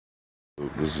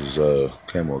This is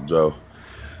CAMO-JOE.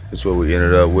 That's what we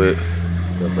ended up with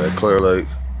up at Clear Lake.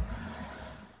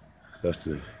 That's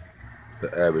the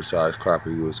average size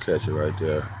crappie we was catching right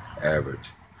there.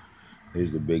 Average.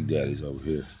 These the big daddies over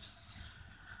here.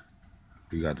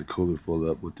 We got the cooler full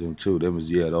up with them too.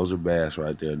 Those are bass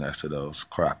right there next to those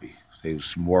crappie. They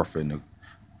was morphing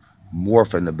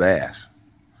the bass.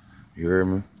 You hear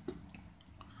me?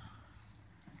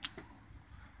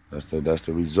 That's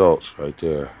the results right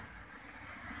there.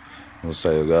 I'll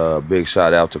say a big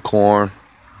shout out to Corn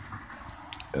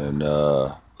and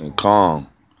Kong.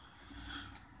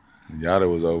 Yada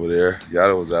was over there.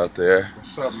 Yada was out there.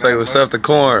 What's up, Say man? what's up to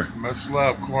Corn. Much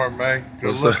love, Corn, man. Good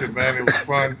What's looking, up? man. It was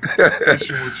fun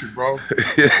fishing with you, bro.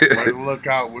 Way to look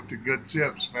out with the good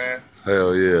tips, man.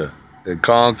 Hell yeah. And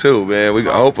Kong too, man. We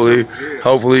Kong hopefully too, yeah.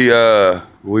 hopefully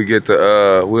we get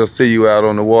to we'll see you out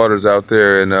on the waters out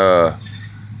there and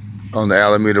on the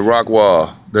Alameda Rock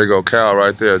Wall. There go Cal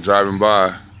right there driving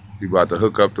by. He about to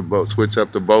hook up the boat, switch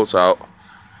up the boats out.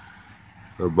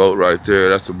 The boat right there,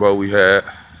 that's the boat we had.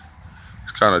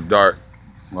 It's kind of dark,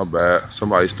 my bad.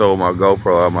 Somebody stole my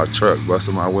GoPro out of my truck,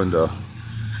 busted my window.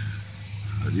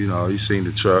 But, you know, you seen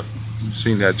the truck. You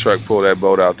seen that truck pull that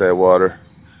boat out that water.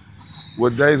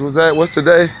 What days was that? What's the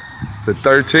day? The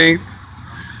 13th?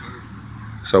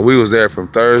 So we was there from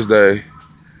Thursday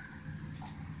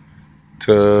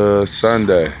to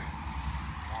Sunday.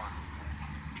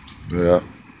 Yeah.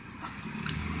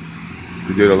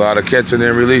 We did a lot of catching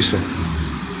and releasing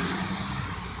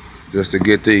just to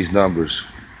get these numbers.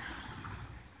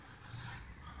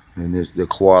 And this the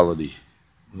quality.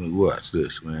 Look, watch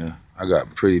this, man. I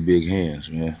got pretty big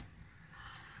hands, man.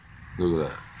 Look at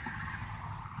that.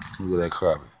 Look at that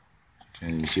crappie.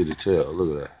 Can't even see the tail.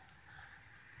 Look at that.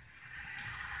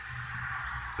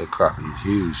 That crappie is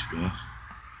huge, man. I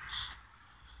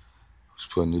was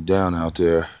putting it down out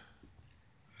there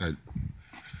at